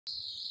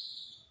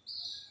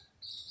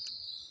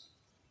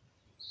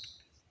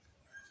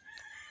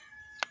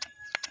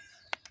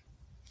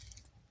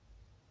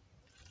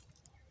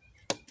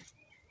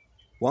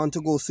Want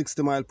to go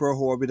 60 miles per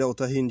hour without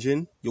a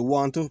engine? You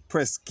want to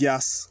press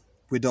gas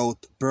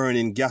without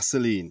burning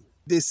gasoline?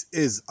 This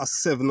is a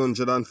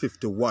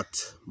 750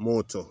 watt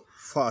motor,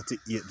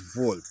 48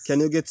 volt. Can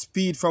you get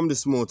speed from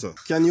this motor?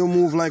 Can you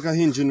move like a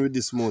engine with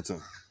this motor?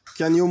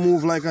 Can you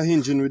move like a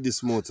engine with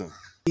this motor?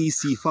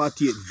 DC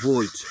 48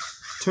 volt,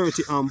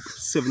 30 amp,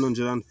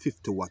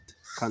 750 watt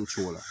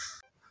controller.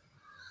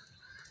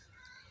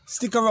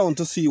 Stick around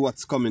to see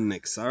what's coming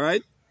next,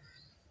 alright?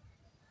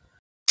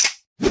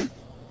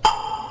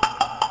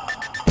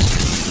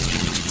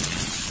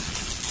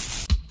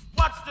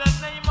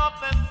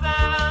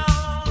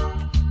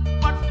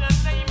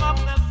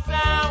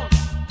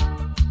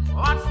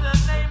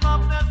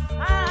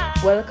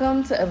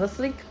 Welcome to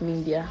Everton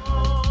Media.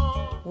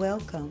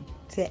 Welcome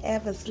to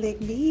Everton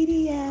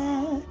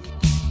Media.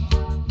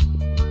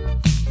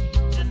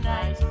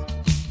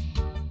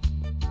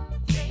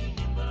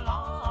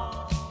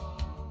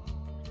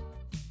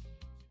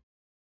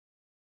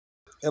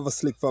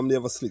 Everton from the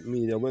Everton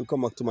Media.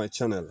 Welcome back to my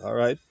channel,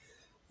 alright?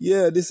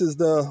 Yeah, this is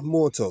the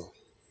motor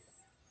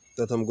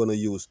that I'm gonna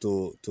use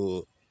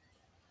to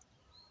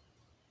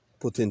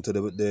put into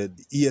the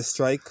ES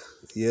Trike,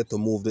 yeah, to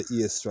move the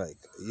ES Trike,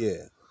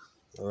 yeah.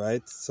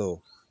 Alright,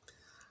 so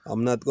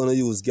I'm not gonna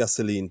use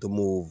gasoline to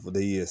move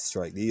the ES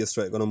Trike. The ES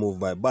Trike gonna move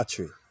by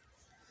battery,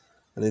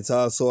 and it's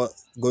also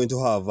going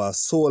to have a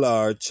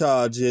solar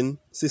charging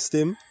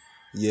system.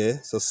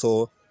 Yeah,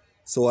 so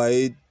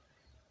I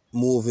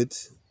move it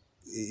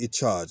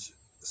charge.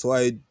 So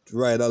I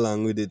ride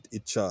along with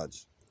it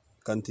charge,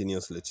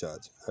 continuously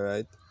charge.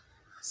 Alright.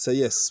 So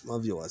yes, my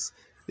viewers,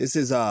 this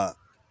is a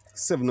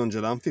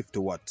 750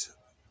 watt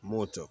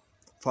motor,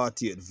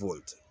 48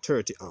 volt,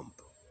 30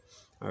 amp.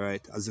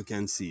 Alright, as you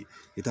can see,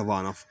 it have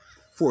on a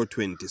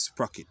 420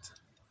 sprocket.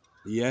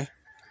 Yeah,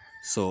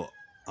 so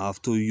I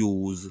have to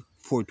use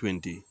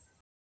 420,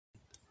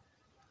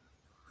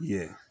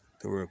 yeah,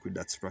 to work with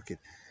that sprocket.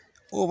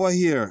 Over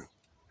here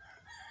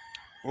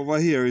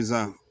is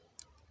a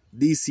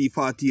DC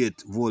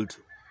 48 volt,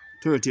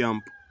 30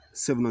 amp,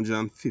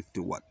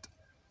 750 watt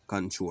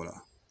controller.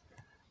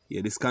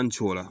 Yeah, this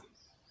controller,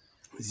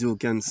 as you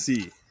can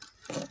see,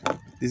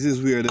 this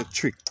is where the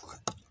trick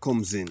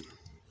comes in.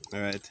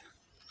 Alright.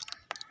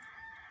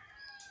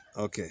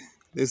 Okay,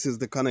 this is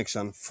the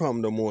connection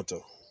from the motor.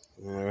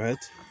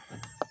 Alright.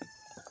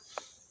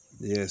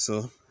 Yeah,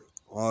 so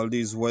all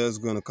these wires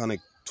going to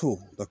connect to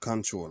the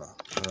controller.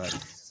 Alright.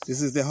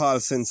 This is the hall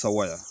sensor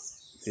wire.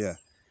 Yeah.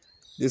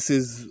 This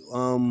is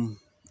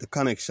the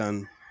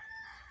connection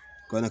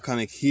going to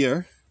connect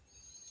here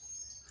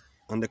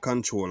on the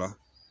controller.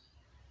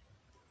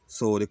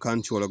 So the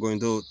controller going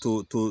to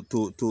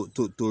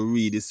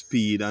read the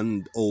speed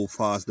and how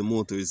fast the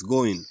motor is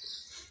going.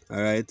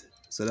 Alright.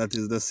 So that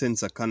is the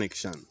sensor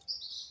connection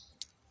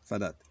for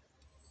that.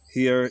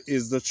 Here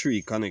is the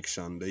three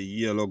connection, the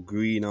yellow,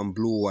 green and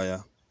blue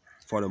wire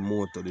for the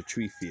motor, the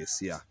three phase.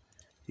 Yeah,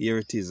 here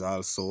it is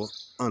also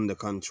on the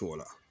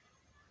controller.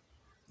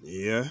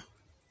 Yeah,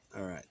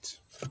 all right.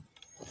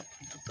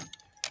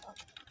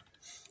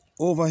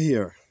 Over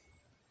here,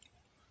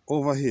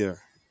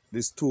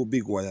 these two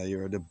big wire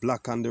here, the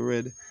black and the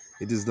red,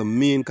 it is the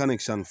main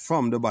connection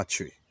from the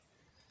battery.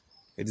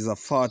 It is a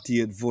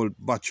 48 volt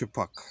battery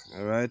pack.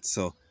 All right,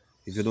 so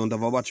if you don't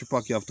have a battery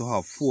pack, you have to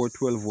have 4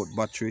 12 volt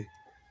battery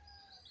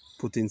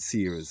put in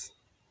series.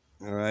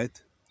 All right,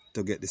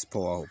 to get this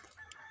power up.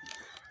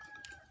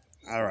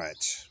 All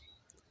right,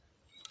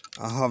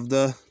 I have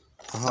the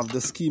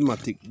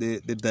schematic, the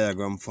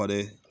diagram for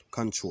the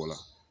controller.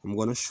 I'm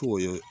gonna show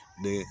you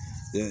the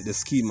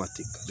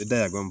schematic, the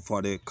diagram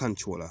for the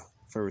controller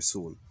very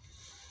soon.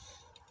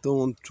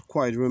 Don't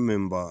quite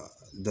remember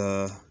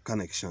the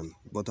connection,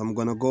 but I'm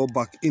gonna go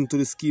back into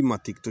the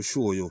schematic to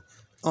show you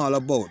all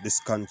about this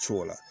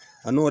controller.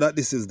 I know that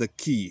this is the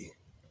key.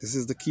 This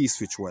is the key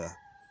switch wire.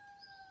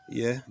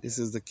 Yeah, this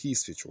is the key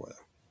switch wire.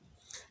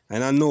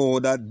 And I know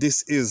that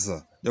this is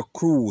the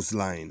cruise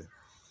line.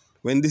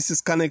 When this is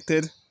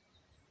connected,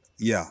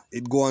 yeah,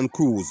 it go on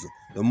cruise.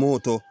 The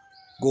motor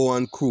go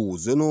on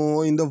cruise. You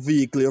know, in the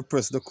vehicle you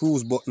press the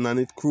cruise button and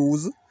it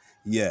cruise.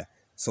 Yeah.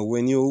 So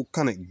when you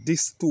connect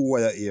this two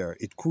wire here,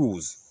 it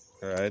cruise.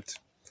 Alright.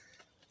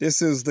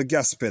 This is the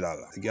gas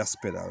pedal. The gas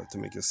pedal to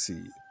make you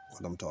see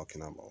what I'm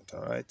talking about.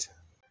 Alright.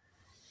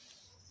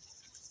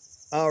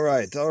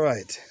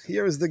 Alright.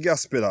 Here is the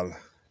gas pedal.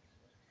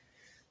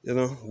 You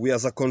know, we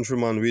as a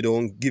countryman, we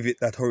don't give it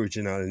that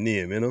original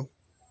name, you know.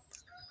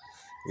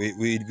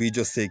 We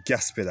just say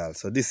gas pedal.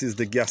 So this is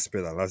the gas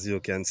pedal, as you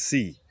can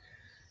see.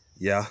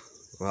 Yeah.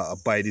 I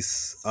buy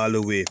this all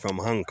the way from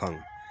Hong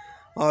Kong.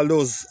 All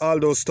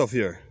those stuff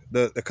here.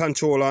 The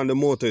controller and the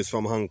motor is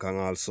from Hong Kong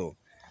also.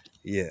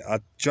 Yeah,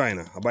 at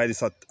China. I buy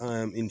this at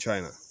in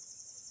China.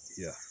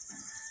 Yeah,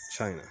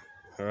 China.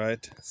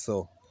 Alright.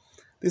 So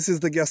this is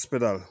the gas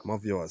pedal, my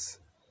viewers.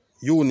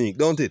 Unique,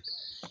 don't it?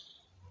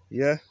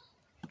 Yeah.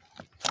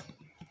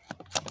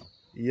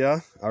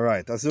 Yeah.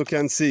 Alright. As you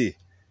can see, it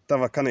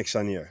have a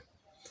connection here.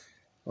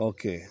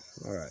 Okay.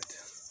 Alright.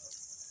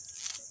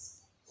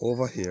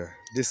 Over here.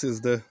 This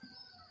is the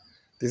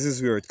This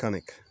is where it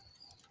connect.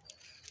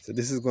 So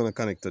this is gonna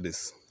connect to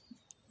this.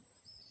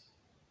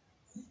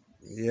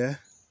 Yeah.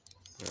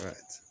 All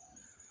right.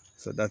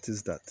 So that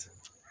is that.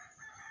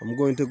 I'm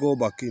going to go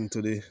back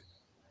into the.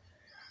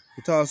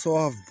 It also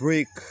have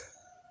brake.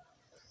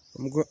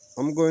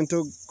 I'm going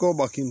to go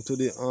back into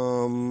the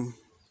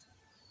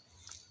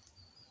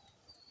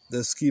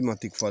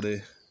schematic for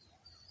the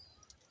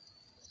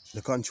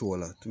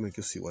controller to make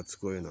you see what's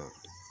going on.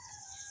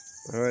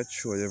 All right,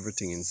 show you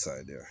everything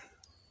inside there.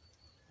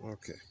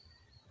 Okay.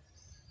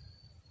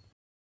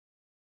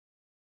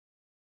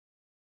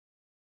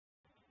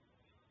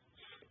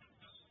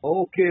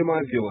 Okay,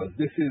 my viewers,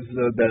 this is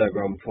the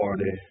diagram for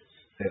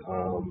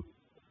I'm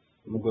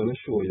going to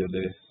show you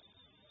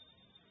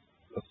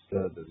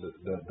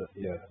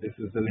yeah, this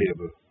is the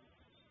label.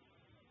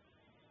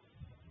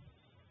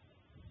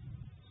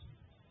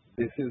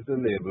 This is the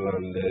label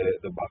on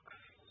the box.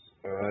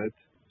 All right.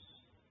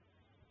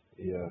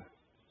 Yeah.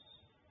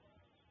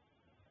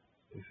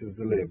 This is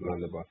the label on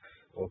the box.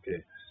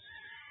 Okay.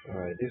 All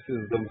right. This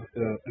is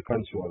the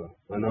controller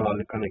and all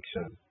the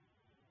connection.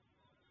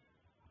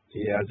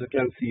 Yeah, as you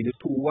can see, the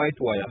two white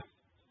wire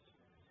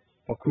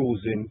for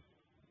cruising.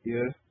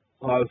 Here,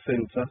 all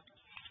sensor.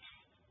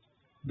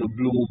 The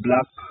blue,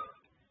 black,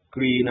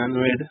 green, and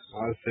red,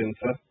 all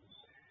sensor.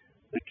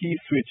 The key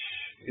switch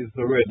is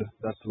the red.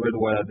 That's red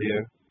wire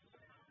there.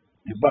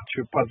 The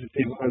battery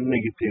positive and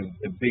negative,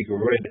 the big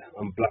red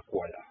and black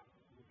wire.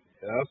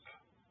 Yep.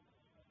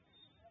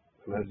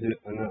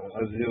 And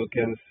as you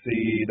can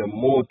see, the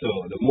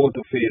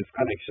motor phase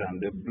connection,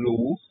 the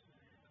blue,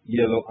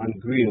 yellow, and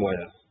green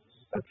wire.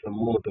 That's the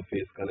motor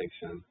phase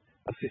connection.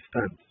 Assist.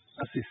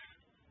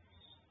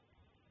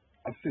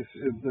 Assist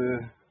is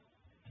the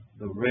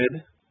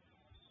red,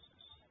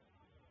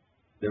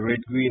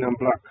 green, and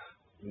black.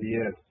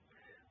 Yeah.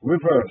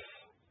 Reverse.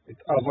 It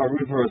has a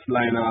reverse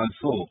line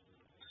also.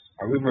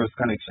 A reverse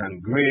connection.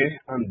 Gray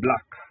and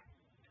black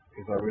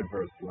is a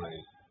reverse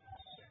line.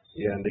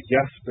 Yeah, and the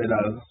gas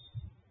pedal,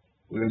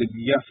 where the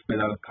gas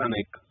pedal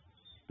connect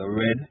the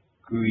red,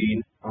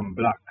 green, and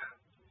black.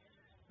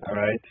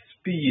 Alright.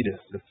 Speed.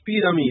 The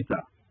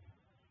speedometer.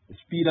 The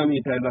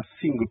speedometer is a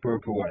single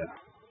purple wire.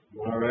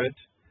 Alright.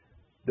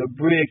 The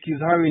brake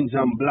is orange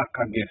and black,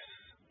 I guess.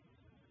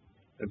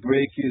 The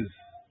brake is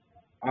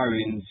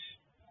orange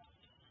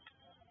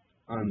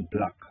and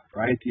black.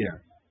 Right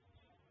here.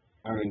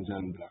 Orange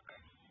and black.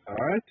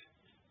 Alright?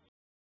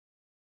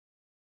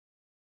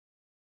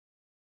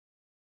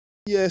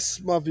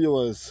 Yes, my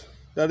viewers.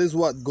 That is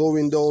what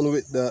going down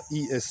with the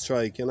ES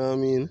Trike, you know what I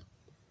mean?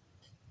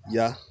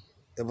 Yeah.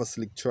 Ever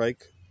slick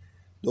Trike.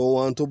 Don't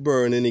want to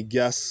burn any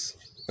gas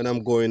when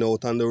I'm going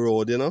out on the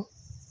road, you know?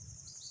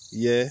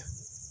 Yeah.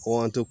 I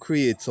want to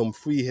create some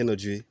free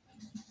energy.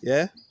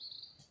 Yeah?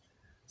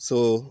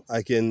 So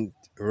I can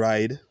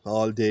ride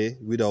all day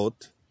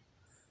without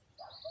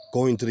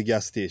going to the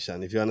gas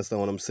station, if you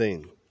understand what I'm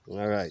saying.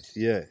 Alright,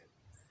 yeah.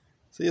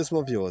 So yes,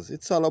 my viewers,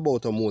 it's all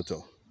about a motor.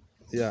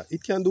 Yeah,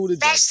 it can do the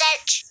job.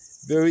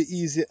 Very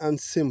easy and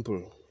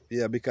simple.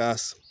 Yeah,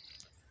 because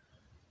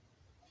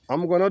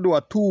I'm gonna do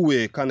a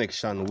two-way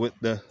connection with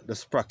the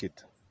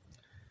sprocket.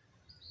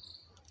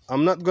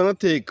 I'm not gonna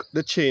take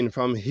the chain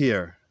from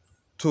here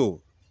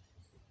to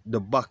the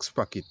back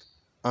sprocket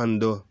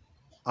and the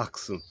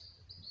axle.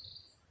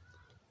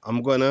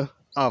 I'm gonna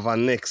have a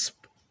next.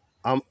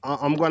 I'm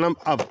gonna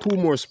have two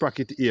more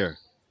sprocket here.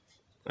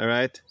 All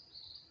right.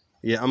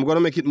 Yeah, I'm gonna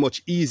make it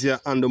much easier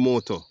on the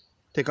motor.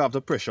 Take off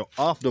the pressure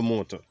off the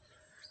motor.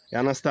 You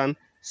understand?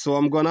 So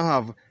I'm gonna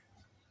have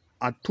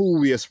a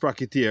two-way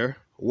sprocket here,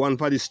 one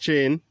for this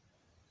chain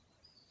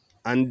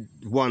and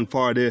one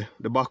for the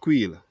back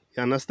wheel.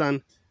 You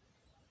understand?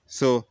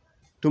 So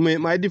to make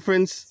my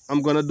difference,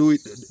 I'm gonna do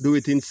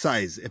it in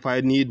size. If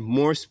I need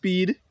more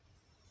speed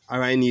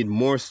or I need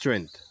more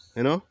strength,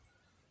 you know.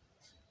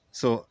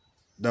 So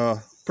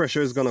the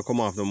pressure is gonna come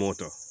off the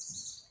motor.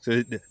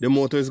 So the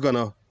motor is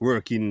gonna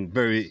work in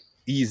very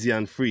easy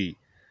and free,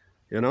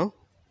 you know.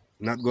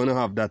 Not gonna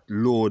have that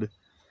load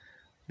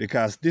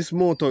because this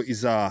motor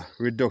is a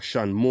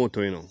reduction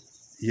motor, you know.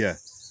 Yeah,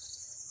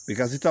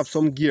 because it have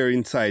some gear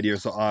inside here,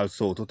 so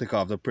also to take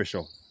off the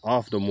pressure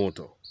off the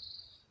motor.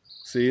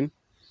 See?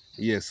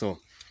 Yeah. So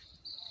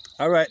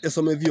all right, that's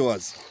all my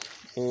viewers.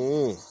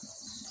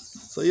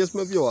 So yes,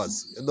 my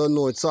viewers, you don't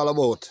know it's all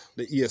about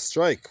the ES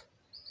Trike.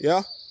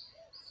 Yeah.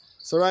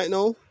 So right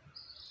now,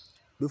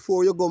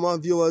 before you go, my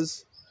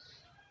viewers,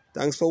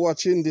 thanks for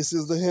watching. This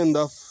is the end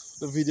of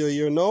the video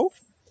here now.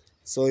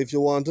 So if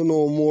you want to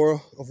know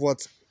more of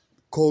what's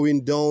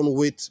going down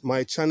with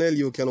my channel,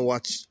 you can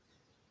watch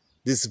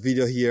this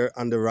video here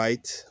on the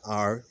right,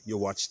 or you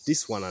watch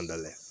this one on the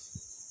left.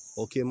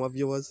 Okay, my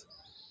viewers?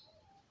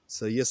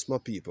 So yes, my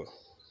people,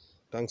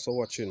 thanks for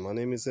watching. My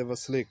name is Evah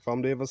Slick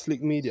from the Evah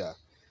Slick Media.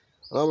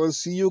 And I will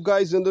see you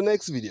guys in the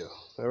next video.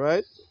 All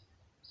right?